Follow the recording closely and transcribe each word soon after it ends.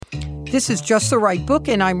This is Just the Right Book,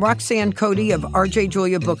 and I'm Roxanne Cody of RJ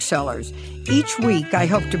Julia Booksellers. Each week, I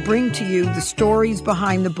hope to bring to you the stories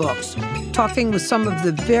behind the books, talking with some of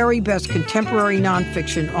the very best contemporary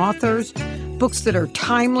nonfiction authors, books that are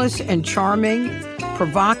timeless and charming,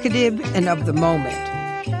 provocative, and of the moment.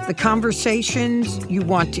 The conversations you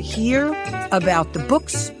want to hear about the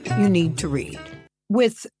books you need to read.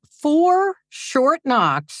 With 4 short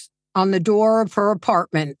knocks on the door of her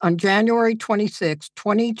apartment on January 26,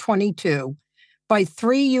 2022, by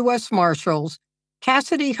 3 U.S. Marshals,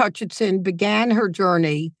 Cassidy Hutchinson began her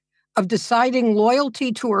journey of deciding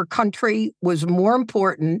loyalty to her country was more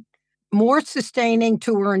important, more sustaining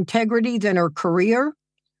to her integrity than her career,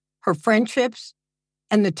 her friendships,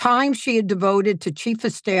 and the time she had devoted to Chief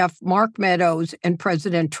of Staff Mark Meadows and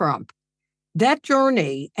President Trump. That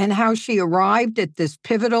journey and how she arrived at this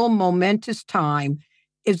pivotal, momentous time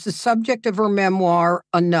is the subject of her memoir,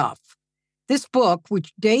 Enough. This book,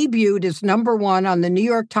 which debuted as #1 on the New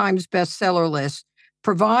York Times bestseller list,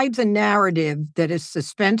 provides a narrative that is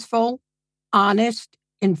suspenseful, honest,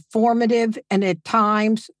 informative, and at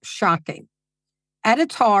times shocking. At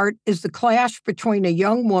its heart is the clash between a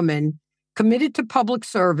young woman committed to public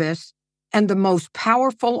service and the most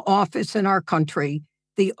powerful office in our country,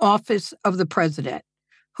 the office of the president,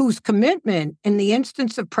 whose commitment in the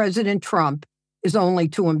instance of President Trump is only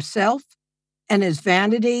to himself and his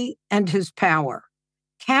vanity and his power.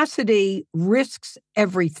 Cassidy risks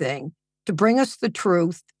everything to bring us the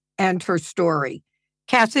truth and her story.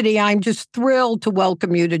 Cassidy, I'm just thrilled to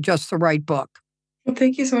welcome you to Just the Right Book. Well,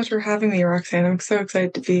 thank you so much for having me, Roxanne. I'm so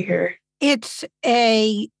excited to be here. It's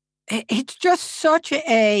just such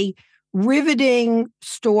a riveting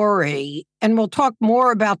story, and we'll talk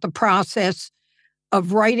more about the process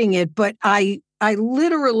of writing it, but I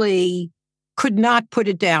literally could not put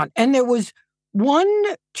it down. And there was one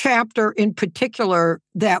chapter in particular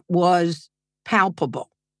that was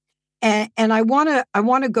palpable. And I want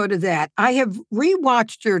to go to that. I have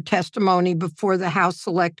rewatched your testimony before the House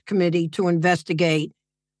Select Committee to investigate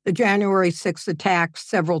the January 6th attacks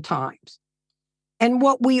several times. And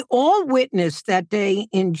what we all witnessed that day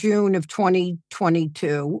in June of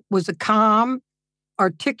 2022 was a calm,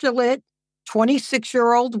 articulate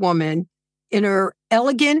 26-year-old woman in her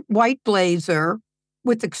elegant white blazer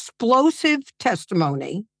with explosive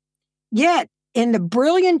testimony. Yet, in the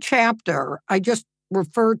brilliant chapter I just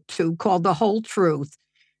referred to called The Whole Truth,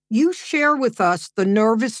 you share with us the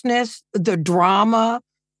nervousness, the drama,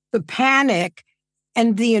 the panic,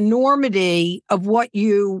 and the enormity of what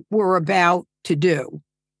you were about to do.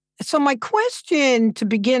 So my question to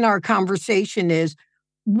begin our conversation is,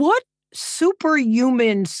 what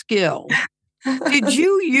superhuman skill did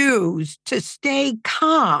you use to stay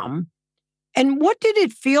calm? And what did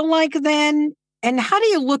it feel like then? And how do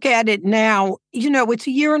you look at it now? It's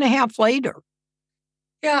a year and a half later.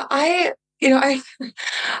 Yeah, I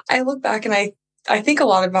look back and I think a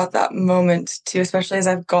lot about that moment too, especially as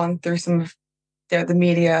I've gone through some of the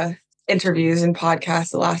media interviews and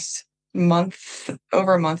podcasts the last month,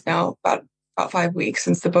 over a month now, about 5 weeks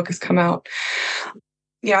since the book has come out.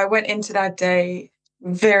 Yeah, I went into that day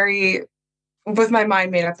with my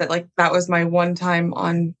mind made up that that was my one time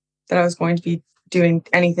on that I was going to be doing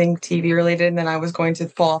anything TV related, and then I was going to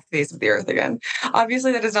fall off the face of the earth again.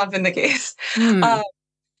 Obviously, that has not been the case.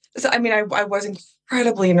 So, I was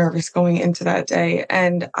incredibly nervous going into that day,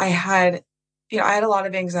 and I had a lot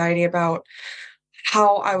of anxiety about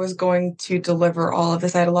how I was going to deliver all of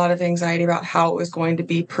this. I had a lot of anxiety about how it was going to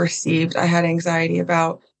be perceived. I had anxiety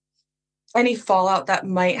about any fallout that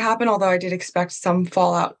might happen, although I did expect some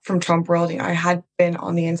fallout from Trump world. I had been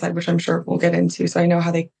on the inside, which I'm sure we'll get into. So I know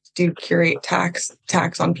how they do curate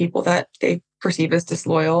attacks on people that they perceive as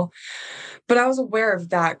disloyal. But I was aware of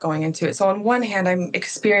that going into it. So on one hand, I'm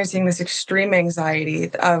experiencing this extreme anxiety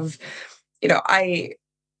of, I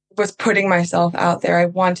was putting myself out there. I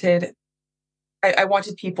wanted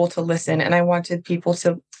people to listen, and I wanted people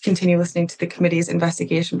to continue listening to the committee's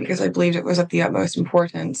investigation because I believed it was of the utmost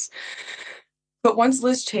importance. But once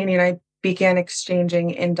Liz Cheney and I began exchanging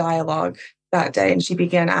in dialogue that day, and she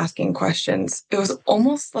began asking questions, it was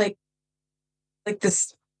almost like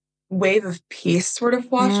this wave of peace sort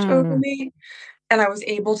of washed over me. And I was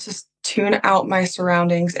able to tune out my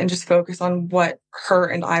surroundings and just focus on what her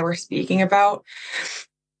and I were speaking about.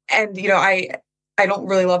 And, I don't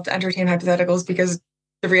really love to entertain hypotheticals because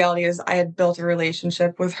the reality is I had built a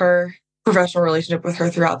relationship with her, professional relationship with her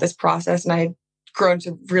throughout this process. And I had grown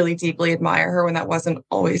to really deeply admire her when that wasn't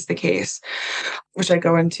always the case, which I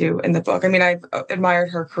go into in the book. I've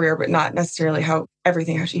admired her career, but not necessarily how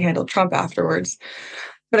she handled Trump afterwards.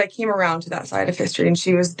 But I came around to that side of history, and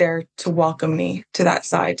she was there to welcome me to that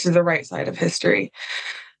side, to the right side of history.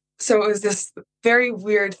 So it was this very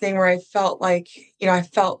weird thing where I felt like, I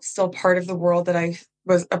felt still part of the world that I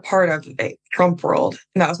was a part of, a Trump world.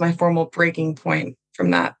 And that was my formal breaking point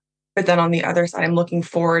from that. But then on the other side, I'm looking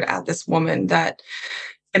forward at this woman that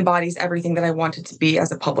embodies everything that I wanted to be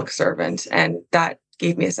as a public servant. And that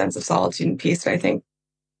gave me a sense of solitude and peace that I think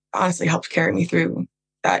honestly helped carry me through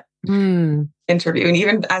that interview. And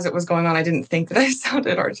even as it was going on, I didn't think that I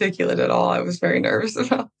sounded articulate at all. I was very nervous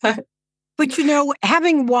about that. But,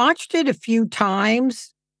 having watched it a few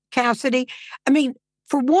times, Cassidy, I mean,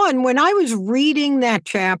 for one, when I was reading that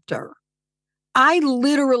chapter, I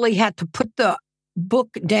literally had to put the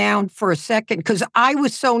book down for a second because I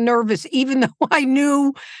was so nervous, even though I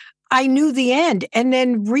knew the end. And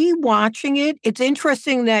then rewatching it, it's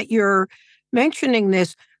interesting that you're mentioning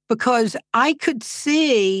this because I could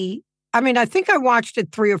see, I think I watched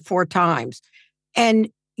it 3 or 4 times, and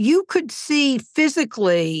you could see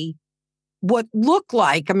physically what looked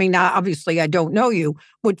like, obviously I don't know you,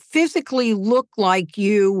 what physically looked like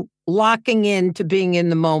you locking into being in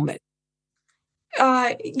the moment.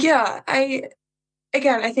 Yeah, I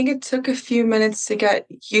think it took a few minutes to get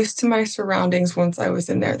used to my surroundings once I was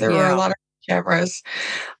in there. There were a lot of cameras.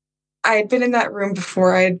 I had been in that room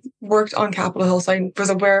before. I had worked on Capitol Hill, so I was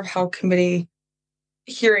aware of how committee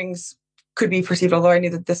hearings could be perceived, although I knew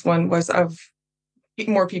that this one was of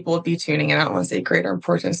more people would be tuning in. I don't want to say greater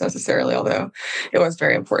importance necessarily, although it was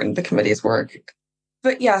very important, the committee's work.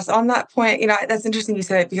 But yes, on that point, that's interesting you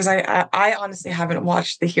said it because I honestly haven't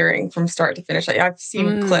watched the hearing from start to finish. I've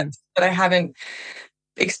seen clips, but I haven't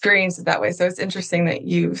experienced it that way. So it's interesting that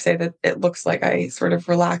you say that it looks like I sort of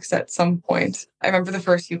relaxed at some point. I remember the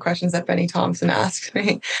first few questions that Benny Thompson asked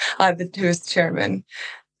me, who is the chairman,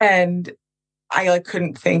 and I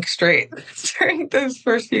couldn't think straight during those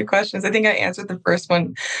first few questions. I think I answered the first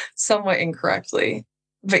one somewhat incorrectly.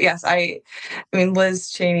 But yes, Liz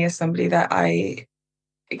Cheney is somebody that I,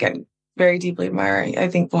 again, very deeply admire. I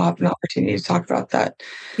think we'll have an opportunity to talk about that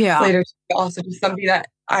later. Also, just somebody that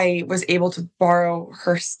I was able to borrow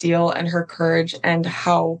her steel and her courage and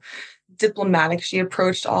how diplomatic she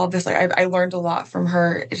approached all of this. I learned a lot from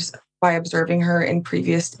her just by observing her in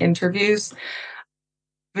previous interviews.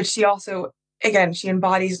 But she also, again, she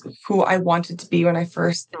embodies who I wanted to be when I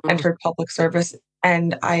first entered public service.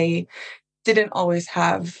 And I didn't always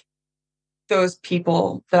have those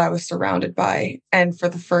people that I was surrounded by. And for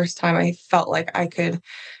the first time, I felt like I could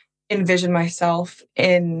envision myself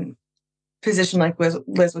in position like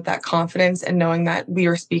Liz with that confidence and knowing that we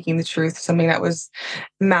were speaking the truth, something that was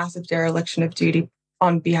massive dereliction of duty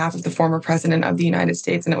on behalf of the former president of the United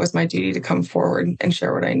States. And it was my duty to come forward and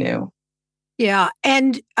share what I knew. Yeah.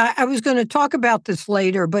 And I was going to talk about this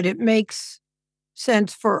later, but it makes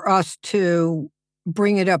sense for us to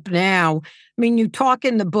bring it up now. You talk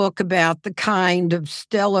in the book about the kind of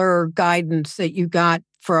stellar guidance that you got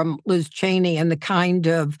from Liz Cheney and the kind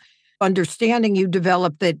of understanding you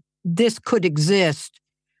developed that this could exist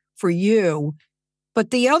for you.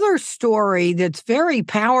 But the other story that's very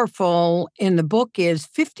powerful in the book is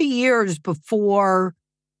 50 years before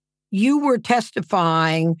you were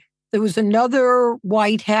testifying, there was another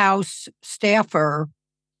White House staffer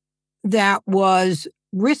that was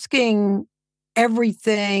risking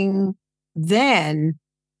everything then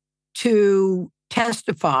to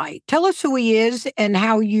testify. Tell us who he is and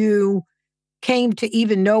how you came to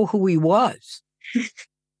even know who he was.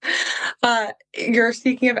 You're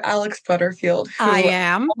speaking of Alex Butterfield, who I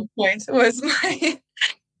am. at one point was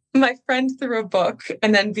my friend through a book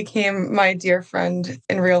and then became my dear friend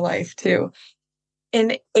in real life too.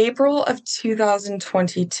 In April of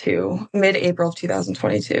 2022, mid-April of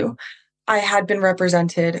 2022, I had been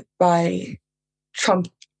represented by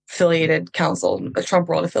Trump-affiliated counsel, a Trump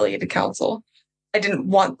world-affiliated counsel. I didn't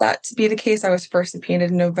want that to be the case. I was first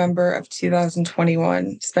subpoenaed in November of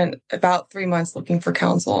 2021, spent about 3 months looking for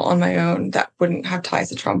counsel on my own that wouldn't have ties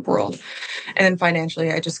to Trump world. And then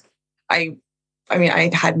financially, I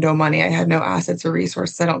had no money. I had no assets or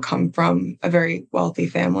resources. I don't come from a very wealthy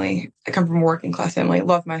family. I come from a working class family. I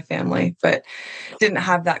love my family, but didn't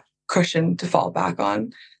have that cushion to fall back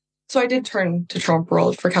on. So I did turn to Trump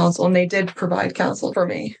World for counsel, and they did provide counsel for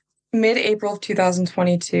me. Mid-April of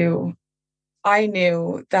 2022, I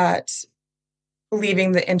knew that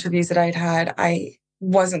leaving the interviews that I'd had, I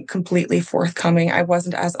wasn't completely forthcoming. I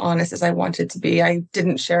wasn't as honest as I wanted to be. I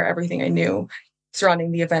didn't share everything I knew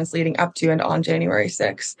surrounding the events leading up to and on January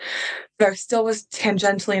 6th. But I still was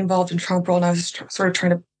tangentially involved in Trump World, and I was sort of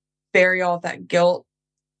trying to bury all of that guilt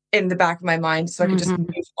in the back of my mind so I could just move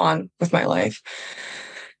on with my life.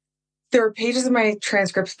 there were pages of my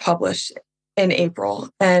transcripts published in April.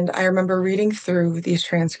 And I remember reading through these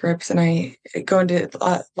transcripts, and I go into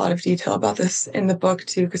a lot of detail about this in the book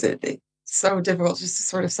too, because it's so difficult just to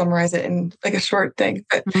sort of summarize it in like a short thing.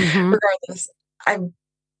 But regardless, I'm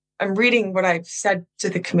reading what I've said to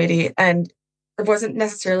the committee, and it wasn't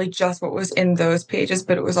necessarily just what was in those pages,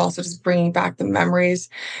 but it was also just bringing back the memories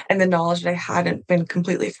and the knowledge that I hadn't been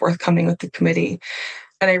completely forthcoming with the committee.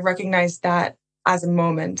 And I recognized that as a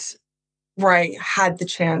moment where I had the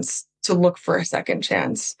chance to look for a second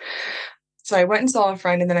chance. So I went and saw a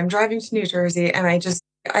friend, and then I'm driving to New Jersey, and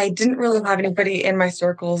I didn't really have anybody in my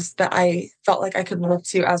circles that I felt like I could look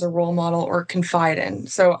to as a role model or confide in.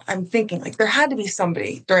 So I'm thinking like there had to be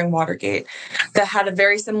somebody during Watergate that had a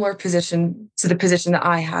very similar position to the position that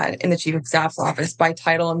I had in the Chief of Staff's office by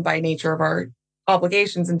title and by nature of our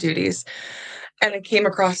obligations and duties. And I came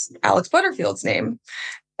across Alex Butterfield's name,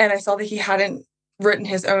 and I saw that he hadn't written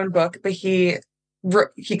his own book, but he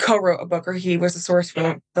co-wrote a book, or he was a source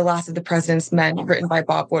for The Last of the President's Men, written by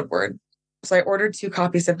Bob Woodward. So I ordered 2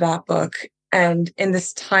 copies of that book. And in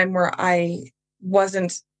this time where I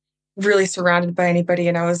wasn't really surrounded by anybody,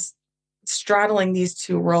 and I was straddling these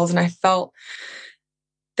two worlds, and I felt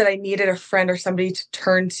that I needed a friend or somebody to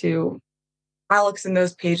turn to, Alex in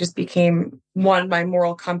those pages became, one, my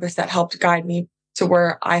moral compass that helped guide me to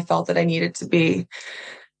where I felt that I needed to be.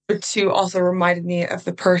 But 2, also reminded me of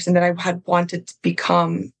the person that I had wanted to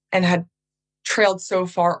become and had trailed so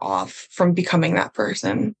far off from becoming that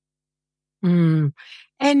person. And,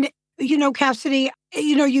 Cassidy,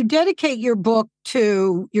 you dedicate your book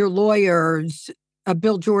to your lawyers,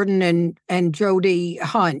 Bill Jordan and Jody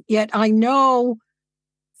Hunt. Yet I know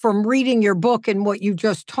from reading your book and what you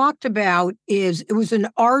just talked about is it was an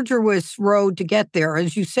arduous road to get there.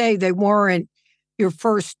 As you say, they weren't your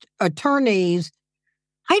first attorneys.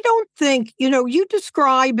 I don't think, you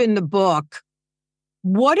describe in the book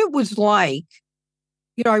what it was like.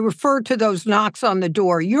 I refer to those knocks on the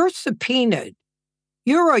door. You're subpoenaed.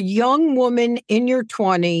 You're a young woman in your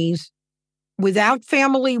 20s without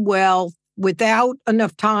family wealth, without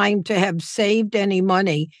enough time to have saved any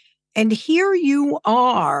money. And here you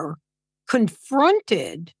are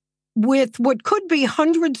confronted with what could be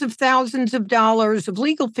hundreds of thousands of dollars of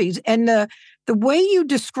legal fees. And the way you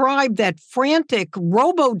describe that frantic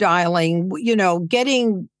robo-dialing,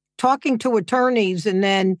 talking to attorneys, and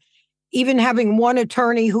then even having one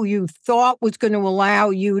attorney who you thought was going to allow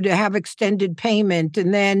you to have extended payment,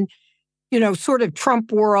 and then, sort of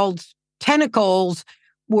Trump world's tentacles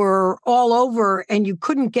were all over and you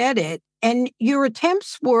couldn't get it. And your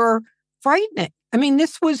attempts were frightening. I mean,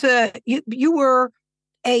 this was you were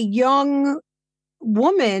a young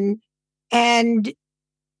woman, and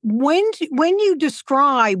when you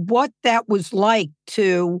describe what that was like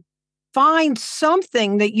to find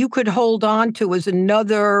something that you could hold on to as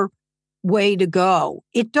another way to go,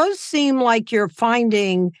 it does seem like you're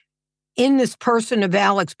finding in this person of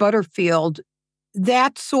Alex Butterfield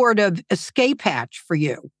that sort of escape hatch for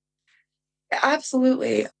you.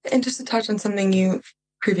 Absolutely. And just to touch on something you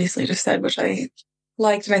previously just said, which I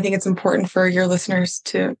liked, and I think it's important for your listeners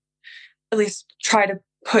to at least try to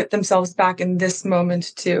put themselves back in this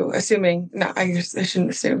moment too, I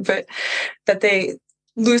shouldn't assume, but that they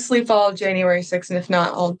loosely followed January 6th. And if not,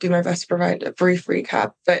 I'll do my best to provide a brief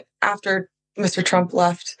recap. But after Mr. Trump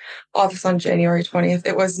left office on January 20th,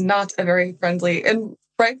 it was not a very friendly, and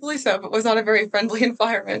rightfully so, but was not a very friendly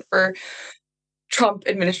environment for Trump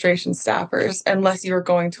administration staffers, unless you were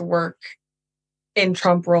going to work in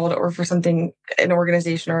Trump world or for an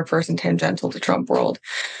organization or a person tangential to Trump world.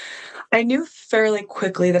 I knew fairly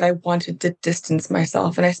quickly that I wanted to distance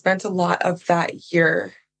myself, and I spent a lot of that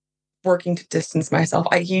year working to distance myself.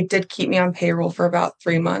 He did keep me on payroll for about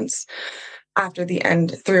 3 months after the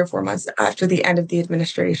end, 3 or 4 months after the end of the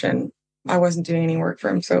administration. I wasn't doing any work for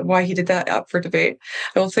him. So why he did that, up for debate.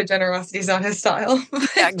 I will say generosity is not his style.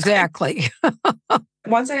 Yeah, exactly.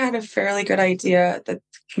 Once I had a fairly good idea that the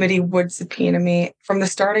committee would subpoena me, from the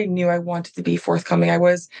start, I knew I wanted to be forthcoming. I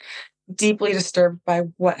was deeply disturbed by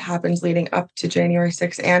what happened leading up to January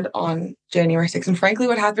 6th and on January 6th. And frankly,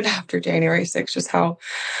 what happened after January 6th, just how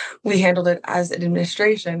we handled it as an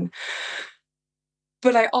administration.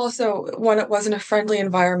 But I also, when it wasn't a friendly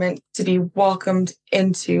environment to be welcomed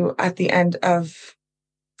into at the end of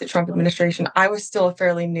the Trump administration, I was still a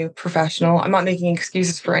fairly new professional. I'm not making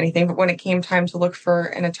excuses for anything, but when it came time to look for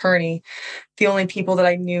an attorney, the only people that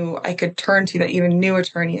I knew I could turn to, that even knew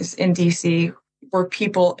attorneys in DC, were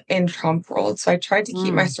people in Trump world. So I tried to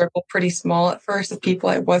keep my circle pretty small at first of people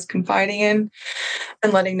I was confiding in,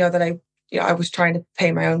 and letting know that I was trying to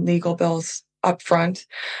pay my own legal bills up front.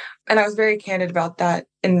 And I was very candid about that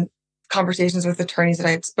in conversations with attorneys that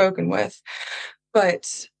I had spoken with.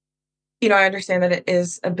 But, I understand that it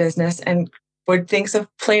is a business, and would things have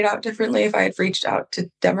played out differently if I had reached out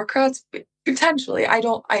to Democrats? Potentially. I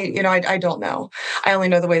don't know. I only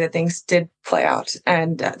know the way that things did play out.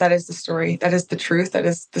 And that is the story. That is the truth. That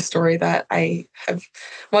is the story that I have,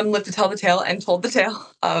 one, lived to tell the tale and told the tale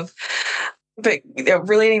of. But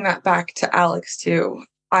relating that back to Alex too,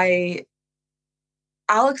 Alex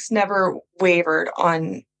never wavered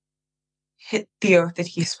on the oath that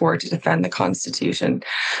he swore to defend the Constitution.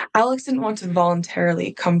 Alex didn't want to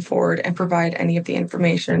voluntarily come forward and provide any of the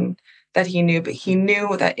information that he knew, but he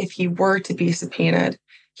knew that if he were to be subpoenaed,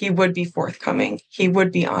 he would be forthcoming, he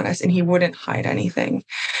would be honest, and he wouldn't hide anything.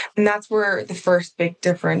 And that's where the first big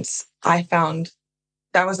difference I found.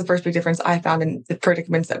 That was the first big difference I found in the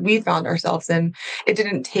predicaments that we found ourselves in. It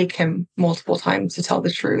didn't take him multiple times to tell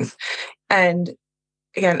the truth. And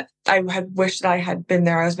again, I had wished that I had been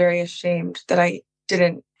there. I was very ashamed that I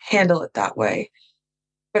didn't handle it that way.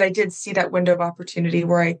 But I did see that window of opportunity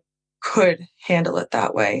where I could handle it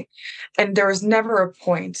that way. And there was never a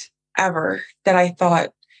point ever that I thought,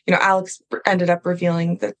 Alex ended up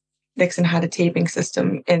revealing that Nixon had a taping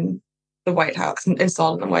system in the White House,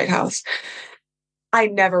 installed in the White House. I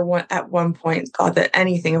never at one point thought that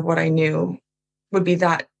anything of what I knew would be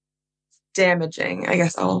that damaging. I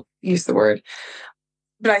guess I'll use the word.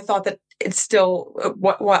 But I thought that it's still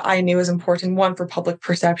what I knew is important, one, for public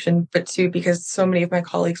perception, but two, because so many of my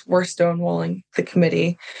colleagues were stonewalling the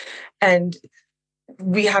committee. And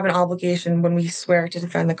we have an obligation when we swear to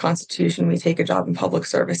defend the Constitution, we take a job in public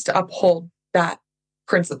service, to uphold that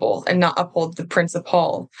principle and not uphold the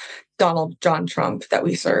principal, Donald John Trump, that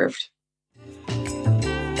we served.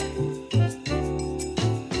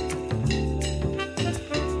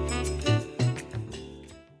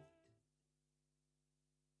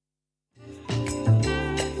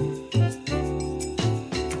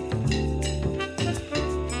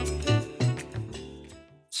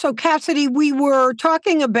 So, Cassidy, we were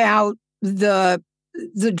talking about the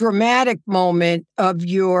dramatic moment of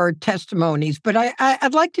your testimonies, but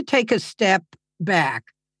I'd like to take a step back.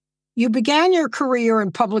 You began your career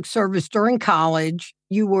in public service during college.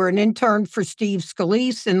 You were an intern for Steve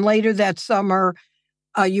Scalise, and later that summer,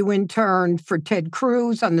 you interned for Ted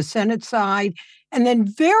Cruz on the Senate side. And then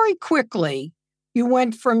very quickly, you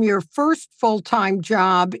went from your first full-time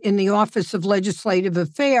job in the Office of Legislative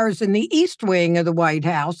Affairs in the East Wing of the White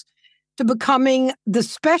House to becoming the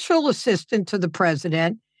special assistant to the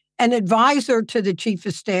president and advisor to the chief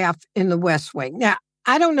of staff in the West Wing. Now,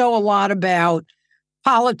 I don't know a lot about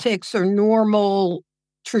politics or normal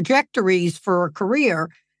trajectories for a career,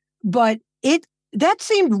 but that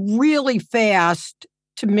seemed really fast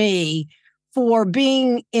to me for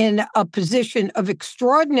being in a position of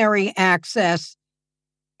extraordinary access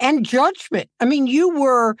and judgment. I mean, you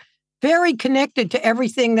were very connected to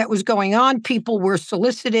everything that was going on. People were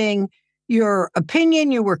soliciting your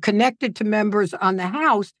opinion. You were connected to members on the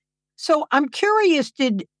House. So I'm curious,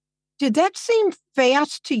 did that seem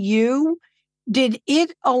fast to you? Did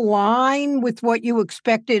it align with what you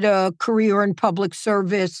expected a career in public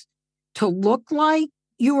service to look like?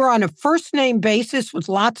 You were on a first-name basis with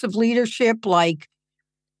lots of leadership like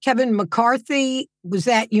Kevin McCarthy. Was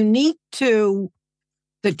that unique to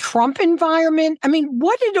the Trump environment? I mean,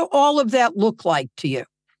 what did all of that look like to you?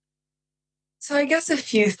 So I guess a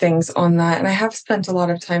few things on that. And I have spent a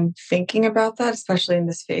lot of time thinking about that, especially in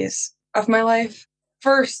this phase of my life.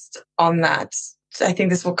 First, on that, I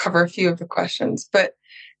think this will cover a few of the questions, but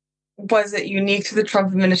was it unique to the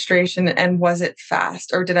Trump administration, and was it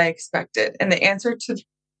fast, or did I expect it? And the answer to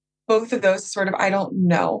both of those is sort of, I don't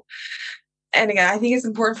know. And again, I think it's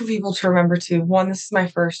important for people to remember too, one, this is my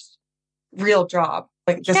first real job.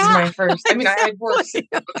 Like, this is my first, I mean, I'd worked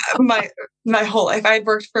my whole life. I'd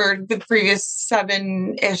worked for the previous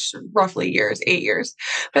 7-ish, roughly 8 years.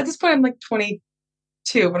 But at this point, I'm like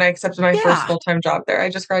 22 when I accepted my first full-time job there. I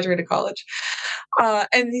just graduated college.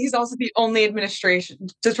 And he's also the only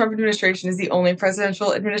the Trump administration is the only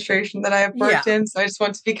presidential administration that I have worked in. So I just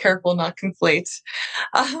want to be careful, not conflate.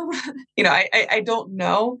 I don't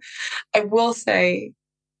know. I will say,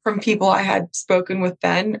 from people I had spoken with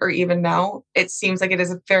then, or even now, it seems like it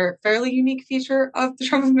is a fairly unique feature of the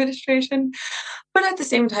Trump administration. But at the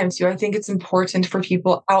same time, too, I think it's important for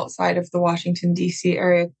people outside of the Washington, D.C.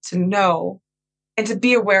 area to know and to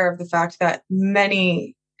be aware of the fact that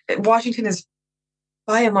Washington is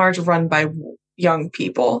by and large run by young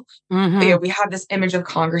people. Mm-hmm. We have this image of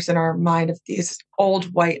Congress in our mind of these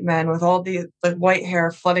old white men with all the white hair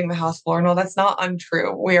flooding the House floor. No, that's not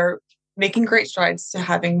untrue. We are making great strides to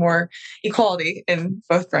having more equality in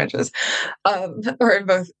both branches, or in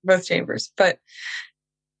both chambers. But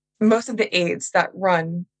most of the aides that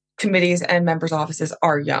run committees and members' offices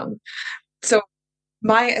are young. So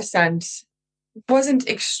my ascent wasn't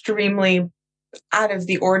extremely out of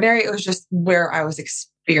the ordinary. It was just where I was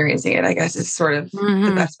experiencing it, I guess, is sort of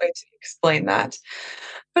the best way to explain that.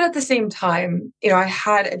 But at the same time, I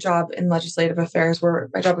had a job in legislative affairs where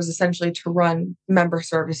my job was essentially to run member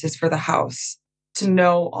services for the House, to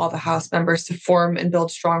know all the House members, to form and build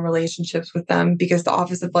strong relationships with them, because the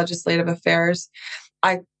Office of Legislative Affairs,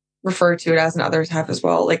 I refer to it as, and others have as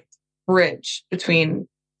well, like bridge between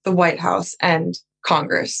the White House and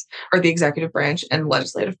Congress, or the executive branch and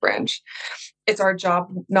legislative branch. It's our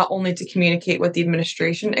job not only to communicate what the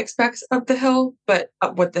administration expects of the Hill, but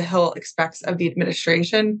what the Hill expects of the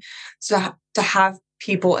administration. So to have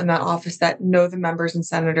people in that office that know the members and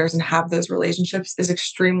senators and have those relationships is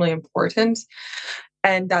extremely important.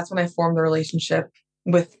 And that's when I formed the relationship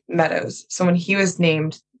with Meadows. So when he was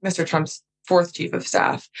named Mr. Trump's fourth chief of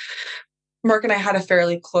staff, Mark and I had a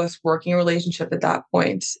fairly close working relationship at that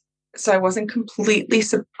point. So I wasn't completely,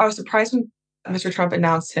 I was surprised when Mr. Trump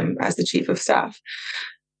announced him as the chief of staff,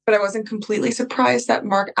 but I wasn't completely surprised that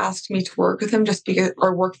Mark asked me to work with him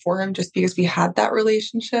or work for him, just because we had that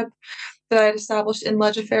relationship that I had established in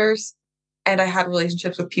Leg Affairs. And I had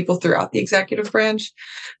relationships with people throughout the executive branch.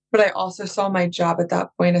 But I also saw my job at that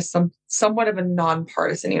point as somewhat of a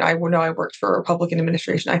nonpartisan. I know I worked for a Republican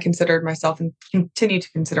administration. I considered myself, and continue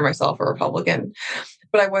to consider myself, a Republican.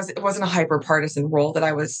 But it wasn't a hyper-partisan role that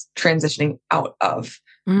I was transitioning out of.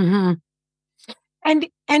 Mm-hmm.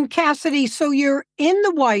 And Cassidy, so you're in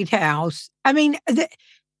the White House. I mean,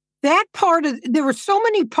 there were so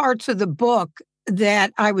many parts of the book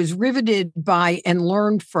that I was riveted by and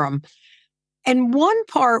learned from. And one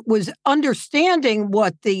part was understanding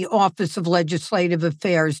what the Office of Legislative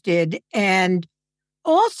Affairs did. And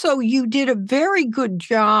also, you did a very good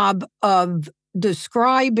job of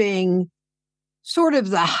describing sort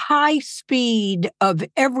of the high speed of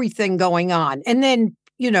everything going on. And then,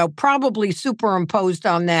 probably superimposed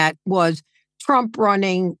on that was Trump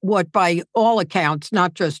running what, by all accounts,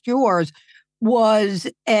 not just yours, was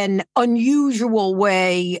an unusual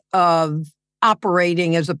way of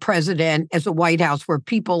operating as a president, as a White House, where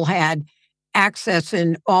people had access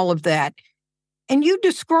and all of that. And you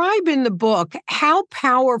describe in the book how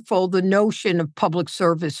powerful the notion of public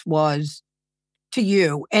service was to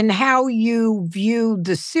you, and how you viewed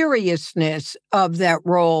the seriousness of that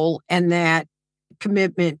role and that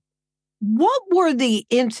commitment. What were the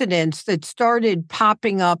incidents that started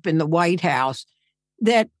popping up in the White House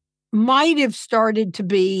that might have started to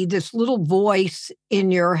be this little voice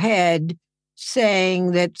in your head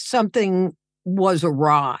saying that something was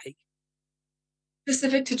awry?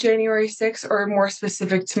 Specific to January 6th, or more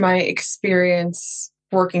specific to my experience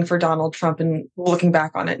working for Donald Trump and looking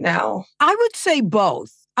back on it now? I would say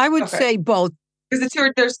both. Say both. Because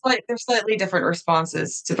there's slightly different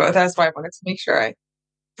responses to both. That's why I wanted to make sure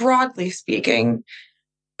broadly speaking,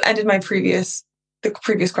 ended the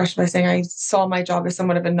previous question by saying I saw my job as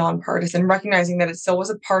somewhat of a nonpartisan, recognizing that it still was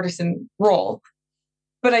a partisan role.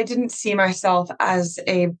 But I didn't see myself as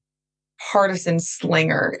a partisan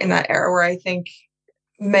slinger in that era, where I think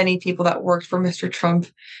many people that worked for Mr. Trump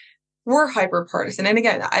were hyper-partisan. And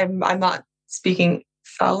again, I'm not speaking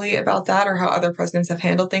foully about that or how other presidents have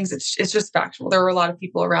handled things. It's just factual. There were a lot of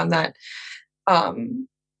people around that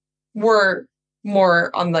were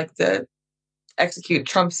more on like the execute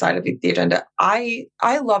Trump side of the agenda. I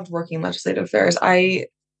loved working in legislative affairs. I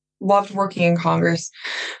loved working in Congress.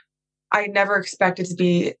 I never expected to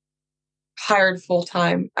be hired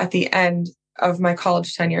full-time at the end of my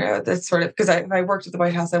college tenure. That's sort of because I worked at the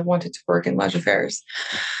White House. I wanted to work in leg affairs.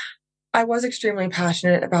 I was extremely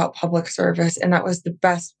passionate about public service, and that was the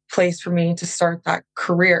best place for me to start that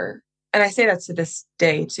career. And I say that to this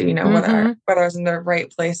day too, whether I was in the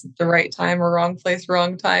right place at the right time or wrong place,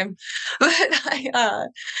 wrong time. But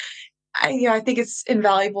I think it's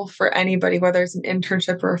invaluable for anybody, whether it's an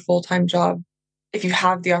internship or a full-time job. If you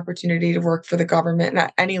have the opportunity to work for the government, and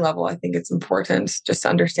at any level, I think it's important just to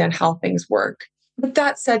understand how things work. But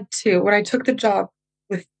that said, too, when I took the job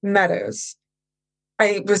with Meadows,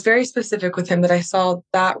 I was very specific with him that I saw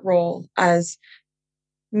that role as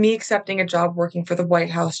me accepting a job working for the White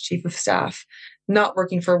House Chief of Staff, not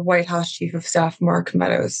working for White House Chief of Staff Mark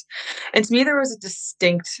Meadows. And to me, there was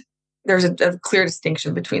a clear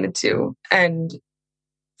distinction between the two. And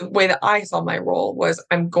the way that I saw my role was,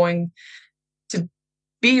 I'm going to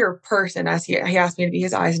be your person, as he asked me to be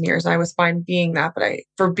his eyes and ears. And I was fine being that, but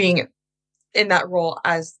for being in that role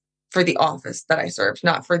as for the office that I served,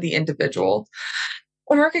 not for the individual.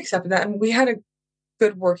 And Mark accepted that. And we had a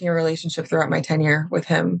good working relationship throughout my tenure with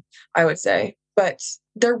him, I would say. But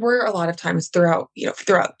there were a lot of times throughout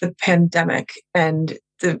the pandemic and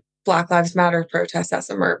the Black Lives Matter protests that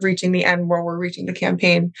summer, reaching the end where we're reaching the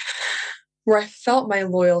campaign, where I felt my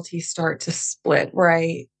loyalty start to split, where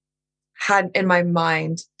I had in my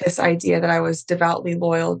mind this idea that I was devoutly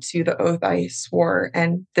loyal to the oath I swore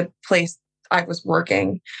and the place I was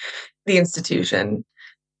working, the institution.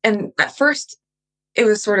 And at first, it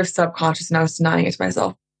was sort of subconscious, and I was denying it to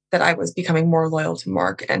myself that I was becoming more loyal to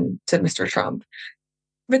Mark and to Mr. Trump.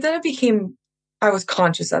 But then I was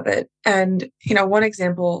conscious of it. And, one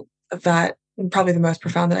example of that, and probably the most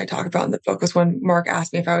profound that I talk about in the book, was when Mark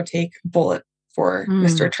asked me if I would take a bullet for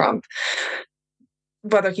Mr. Trump.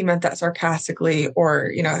 Whether he meant that sarcastically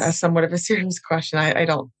or, as somewhat of a serious question, I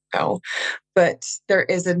don't know. But there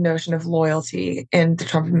is a notion of loyalty in the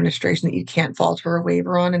Trump administration that you can't falter or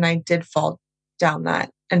waver on. And I did fall down that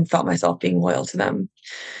and felt myself being loyal to them.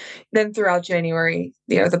 Then throughout January,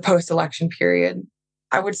 the post-election period,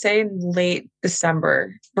 I would say in late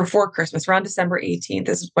December, before Christmas, around December 18th,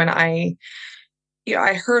 is when I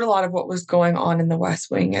heard a lot of what was going on in the West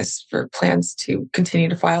Wing as for plans to continue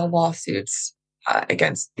to file lawsuits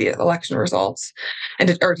against the election results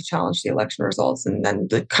or to challenge the election results, and then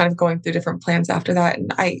kind of going through different plans after that.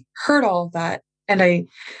 And I heard all of that, and I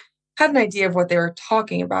had an idea of what they were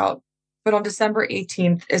talking about. But on December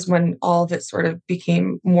 18th is when all of it sort of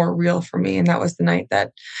became more real for me. And that was the night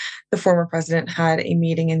that the former president had a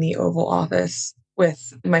meeting in the Oval Office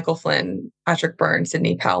with Michael Flynn, Patrick Byrne,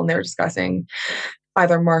 Sidney Powell, and they were discussing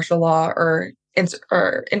either martial law or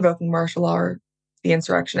invoking martial law or the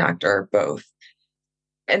Insurrection Act, or both.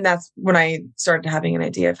 And that's when I started having an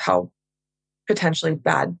idea of how potentially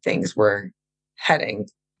bad things were heading.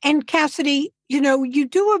 And Cassidy, you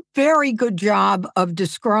do a very good job of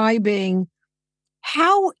describing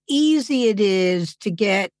how easy it is to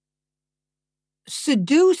get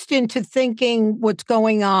seduced into thinking what's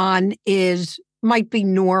going on might be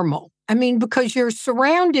normal. I mean, because you're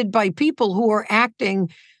surrounded by people who are acting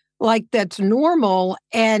like that's normal.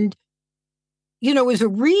 And, as a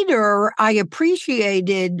reader, I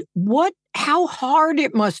appreciated how hard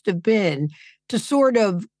it must have been to sort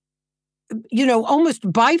of almost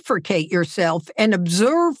bifurcate yourself and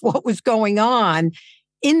observe what was going on,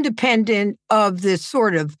 independent of this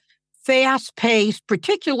sort of fast pace,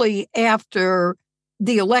 particularly after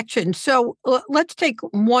the election. So let's take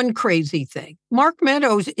one crazy thing. Mark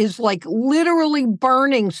Meadows is like literally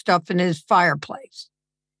burning stuff in his fireplace,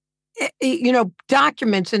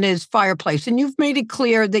 documents in his fireplace. And you've made it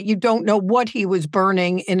clear that you don't know what he was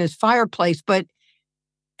burning in his fireplace, but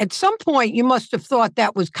at some point, you must have thought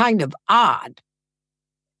that was kind of odd.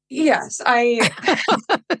 Yes, I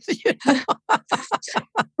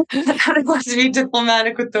want to be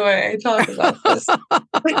diplomatic with the way I talk about this.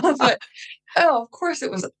 But, of course it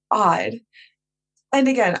was odd. And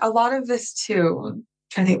again, a lot of this too,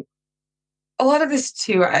 and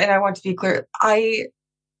I want to be clear, I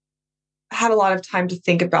had a lot of time to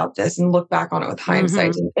think about this and look back on it with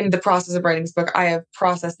hindsight. And in the process of writing this book, I have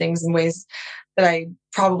processed things in ways that I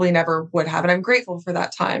probably never would have. And I'm grateful for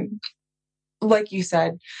that time. Like you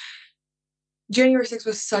said, January 6th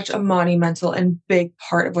was such a monumental and big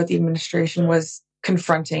part of what the administration was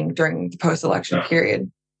confronting during the post-election period.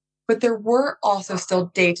 But there were also still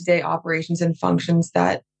day-to-day operations and functions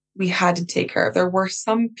that we had to take care of. There were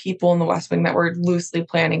some people in the West Wing that were loosely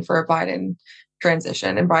planning for a Biden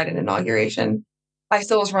transition and Biden inauguration. I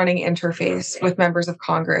still was running interface with members of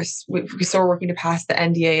Congress. We still were working to pass the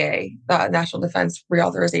NDAA, the National Defense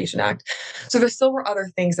Reauthorization Act. So there still were other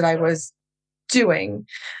things that I was doing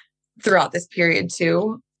throughout this period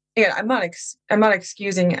too. And I'm not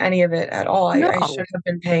excusing any of it at all. No. I should have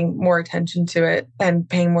been paying more attention to it and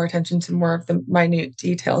paying more attention to more of the minute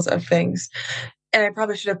details of things. And I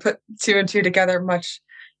probably should have put two and two together much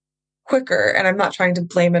quicker. And I'm not trying to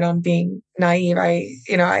blame it on being naive. I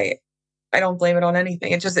don't blame it on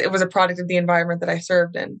anything. It was a product of the environment that I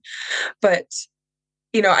served in. But,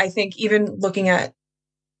 I think even looking at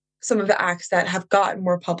some of the acts that have gotten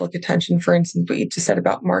more public attention, for instance, what you just said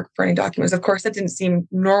about Mark burning documents, of course, that didn't seem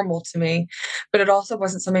normal to me, but it also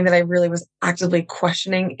wasn't something that I really was actively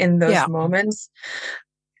questioning in those moments.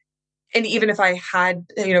 And even if I had,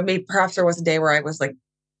 maybe perhaps there was a day where I was like,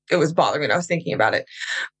 it was bothering me and I was thinking about it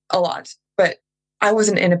a lot, but I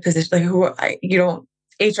wasn't in a position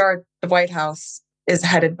HR, the White House is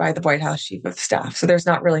headed by the White House Chief of Staff. So there's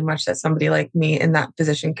not really much that somebody like me in that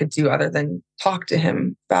position could do other than talk to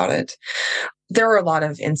him about it. There are a lot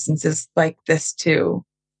of instances like this too,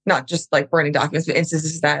 not just like burning documents, but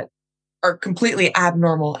instances that are completely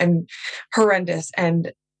abnormal and horrendous,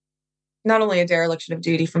 and not only a dereliction of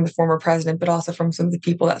duty from the former president, but also from some of the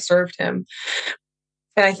people that served him.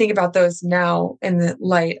 And I think about those now in the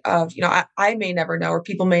light of, I may never know, or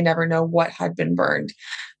people may never know what had been burned.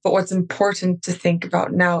 But what's important to think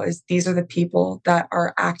about now is these are the people that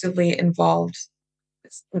are actively involved.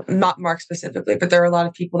 It's not Mark specifically, but there are a lot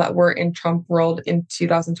of people that were in Trump world in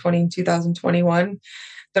 2020 and 2021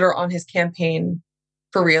 that are on his campaign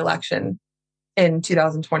for reelection in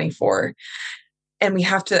 2024. And we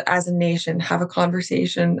have to, as a nation, have a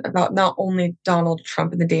conversation about not only Donald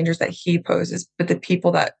Trump and the dangers that he poses, but the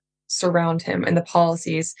people that surround him and the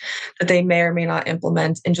policies that they may or may not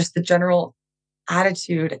implement, and just the general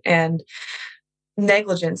attitude and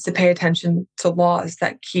negligence to pay attention to laws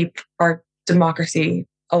that keep our democracy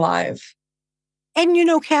alive. And,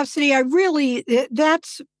 Cassidy,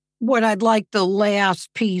 that's what I'd like the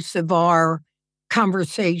last piece of our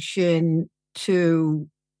conversation to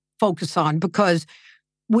focus on, because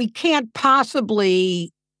we can't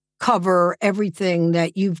possibly cover everything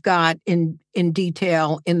that you've got in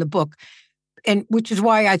detail in the book. And which is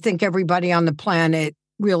why I think everybody on the planet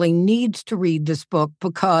really needs to read this book,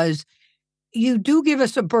 because you do give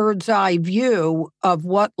us a bird's eye view of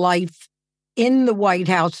what life in the White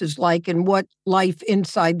House is like and what life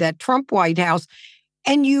inside that Trump White House.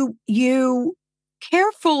 And you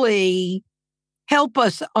carefully help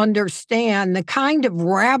us understand the kind of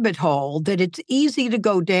rabbit hole that it's easy to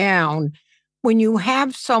go down when you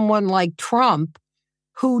have someone like Trump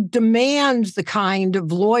who demands the kind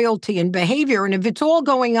of loyalty and behavior. And if it's all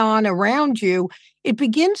going on around you, it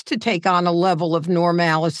begins to take on a level of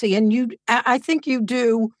normalcy. And I think you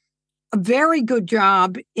do a very good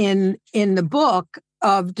job in the book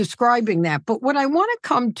of describing that. But what I want to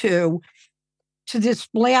come to this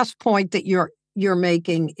last point that you're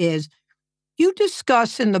making is, you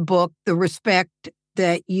discuss in the book the respect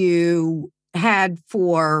that you had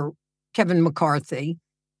for Kevin McCarthy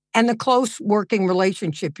and the close working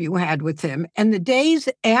relationship you had with him. And the days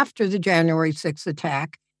after the January 6th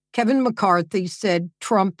attack, Kevin McCarthy said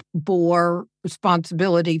Trump bore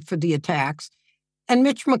responsibility for the attacks. And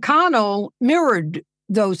Mitch McConnell mirrored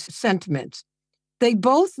those sentiments. They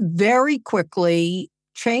both very quickly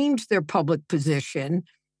changed their public position,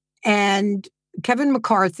 and Kevin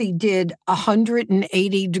McCarthy did a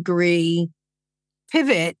 180-degree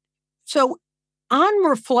pivot. So on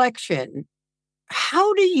reflection,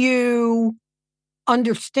 how do you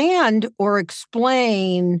understand or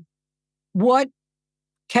explain what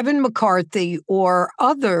Kevin McCarthy or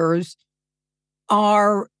others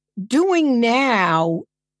are doing now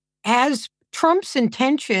as Trump's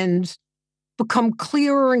intentions become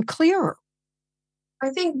clearer and clearer? I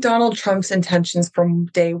think Donald Trump's intentions from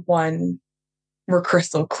day one were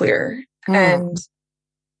crystal clear. And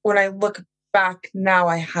when I look back now,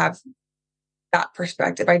 I have that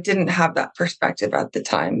perspective. I didn't have that perspective at the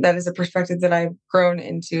time. That is a perspective that I've grown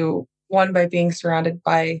into, one, by being surrounded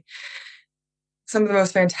by some of the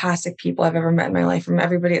most fantastic people I've ever met in my life, from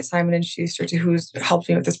everybody at Simon & Schuster to who's helped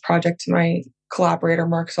me with this project, to my collaborator,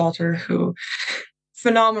 Mark Salter, who,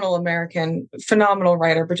 phenomenal American, phenomenal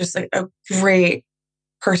writer, but just like a great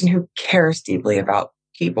person who cares deeply about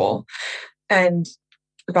people and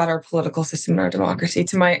about our political system and our democracy,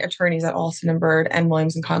 to my attorneys at Alston and Byrd and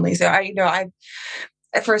Williams and Conley. So I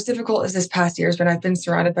for as difficult as this past year has been, I've been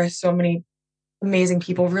surrounded by so many amazing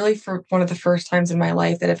people, really for one of the first times in my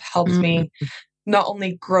life, that have helped me not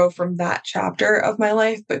only grow from that chapter of my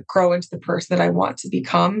life, but grow into the person that I want to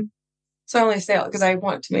become. So I only say it because I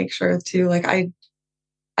want to make sure too, like I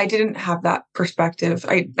didn't have that perspective.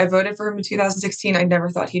 I voted for him in 2016. I never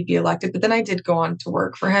thought he'd be elected, but then I did go on to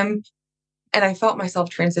work for him. And I felt myself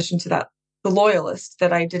transition to the loyalist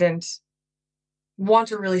that I didn't want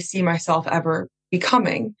to really see myself ever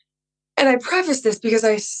becoming. And I preface this because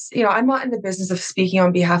I'm not in the business of speaking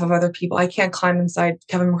on behalf of other people. I can't climb inside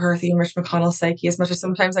Kevin McCarthy and Mitch McConnell's psyche as much as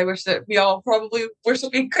sometimes I wish that we all probably wish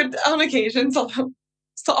that we could on occasions, although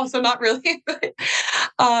it's also not really. But,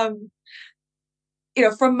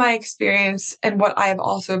 from my experience and what I have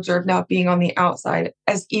also observed now being on the outside,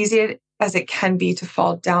 as easy as it can be to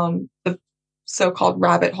fall down the so-called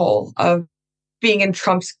rabbit hole of being in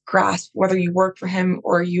Trump's grasp, whether you work for him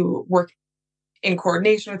or you work in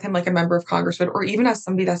coordination with him like a member of Congress would, or even as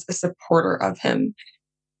somebody that's a supporter of him,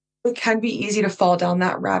 it can be easy to fall down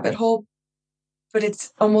that rabbit hole, but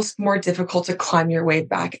it's almost more difficult to climb your way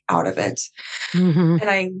back out of it. And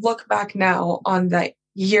I look back now on that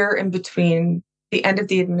year in between the end of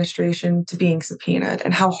the administration to being subpoenaed,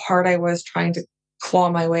 and how hard I was trying to claw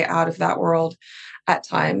my way out of that world at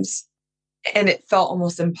times. and it felt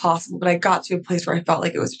almost impossible, but I got to a place where I felt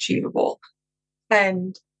like it was achievable.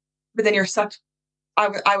 And but then you're sucked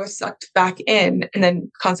I was sucked back in, and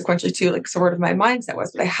then consequentially too, like sort of my mindset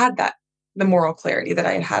was, but I had the moral clarity that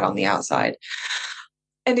I had had on the outside.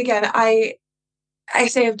 And again, I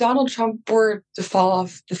say if Donald Trump were to fall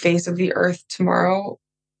off the face of the earth tomorrow,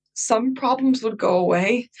 some problems would go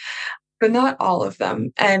away, but not all of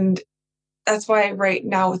them. And that's why right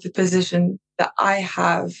now, with the position that I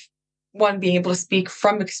have, one, being able to speak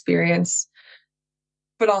from experience,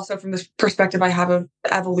 but also from this perspective I have of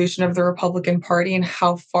the evolution of the Republican Party and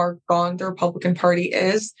how far gone the Republican Party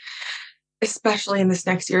is, especially in this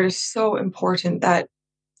next year, it is so important that,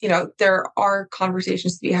 there are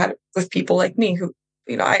conversations to be had with people like me who,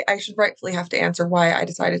 I should rightfully have to answer why I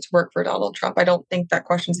decided to work for Donald Trump. I don't think that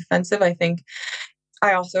question's offensive. I think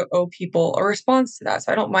I also owe people a response to that.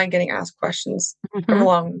 So I don't mind getting asked questions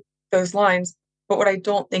along those lines. But what I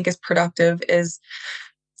don't think is productive is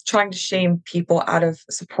trying to shame people out of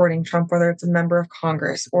supporting Trump, whether it's a member of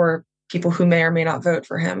Congress or people who may or may not vote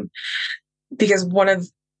for him. Because one of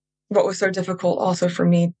what was so difficult also for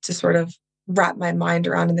me to sort of wrap my mind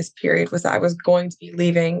around in this period was that I was going to be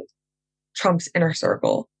leaving Trump's inner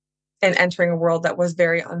circle and entering a world that was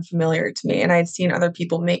very unfamiliar to me. And I had seen other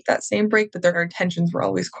people make that same break, but their intentions were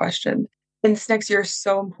always questioned. And this next year is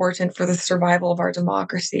so important for the survival of our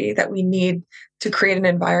democracy that we need to create an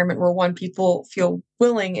environment where, one, people feel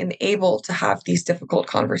willing and able to have these difficult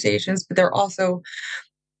conversations, but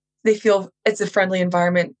they feel it's a friendly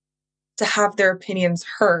environment to have their opinions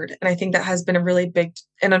heard. And I think that has been a really big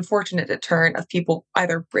and unfortunate deterrent of people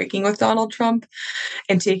either breaking with Donald Trump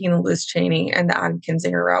and taking the Liz Cheney and the Adam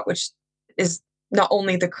Kinzinger route, which is not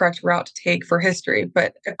only the correct route to take for history,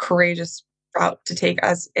 but a courageous route to take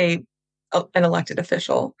as an elected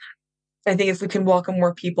official. I think if we can welcome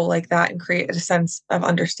more people like that and create a sense of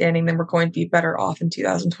understanding, then we're going to be better off in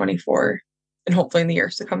 2024 and hopefully in the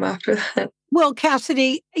years to come after that. Well,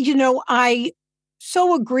 Cassidy, I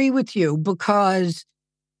so agree with you, because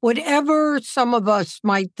whatever some of us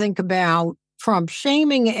might think about Trump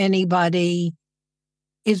shaming anybody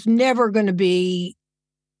is never going to be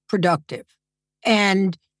productive.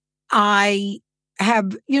 And I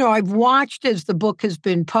have, I've watched as the book has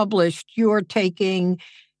been published, you're taking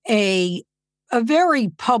a very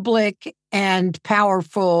public and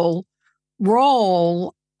powerful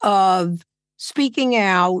role of speaking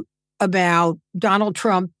out about Donald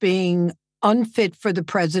Trump being unfit for the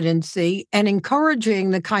presidency and encouraging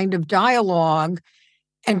the kind of dialogue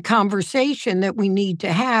and conversation that we need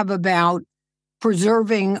to have about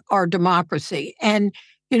preserving our democracy. And,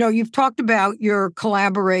 you've talked about your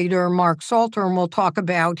collaborator, Mark Salter, and we'll talk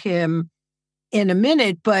about him in a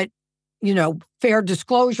minute. But, fair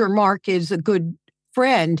disclosure, Mark is a good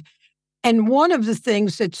friend. And one of the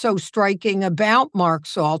things that's so striking about Mark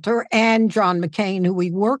Salter and John McCain, who we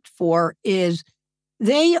worked for, is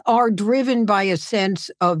they are driven by a sense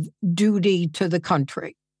of duty to the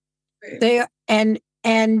country. Right.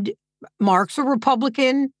 And Mark's a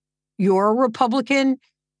Republican, you're a Republican.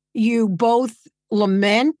 You both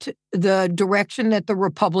lament the direction that the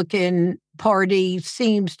Republican Party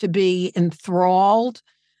seems to be enthralled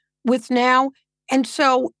with now. And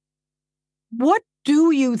so what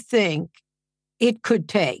do you think it could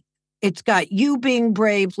take? It's got you being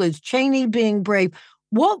brave, Liz Cheney being brave.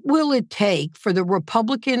 What will it take for the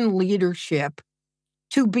Republican leadership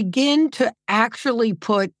to begin to actually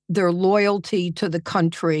put their loyalty to the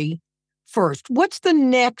country first? What's the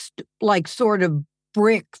next, sort of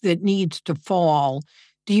brick that needs to fall,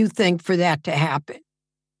 do you think, for that to happen?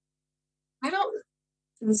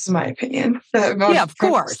 This is my opinion. Yeah, of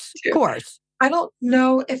course. I don't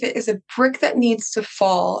know if it is a brick that needs to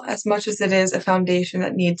fall as much as it is a foundation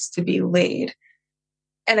that needs to be laid.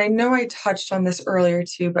 And I know I touched on this earlier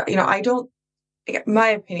too, but my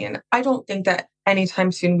opinion, I don't think that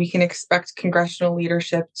anytime soon we can expect congressional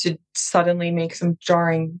leadership to suddenly make some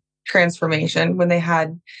jarring transformation when they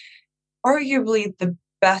had arguably the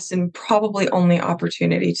best and probably only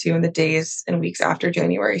opportunity to in the days and weeks after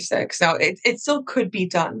January 6th. Now, it still could be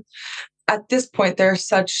done. At this point, there's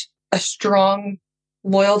such a strong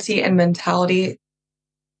loyalty and mentality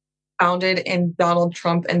founded in Donald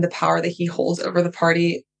Trump and the power that he holds over the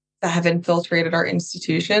party that have infiltrated our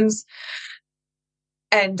institutions.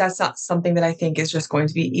 And that's not something that I think is just going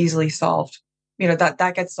to be easily solved.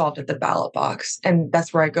 That gets solved at the ballot box. And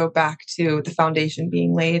that's where I go back to the foundation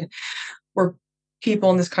being laid, where people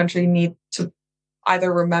in this country need to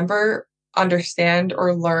either remember, understand,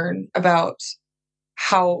 or learn about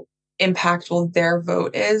how impactful their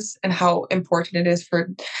vote is and how important it is for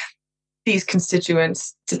these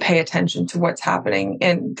constituents to pay attention to what's happening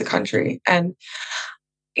in the country. And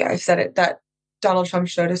yeah, I've said it, that Donald Trump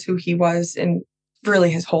showed us who he was in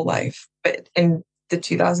really his whole life, but in the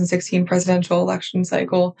 2016 presidential election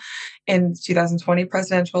cycle, in the 2020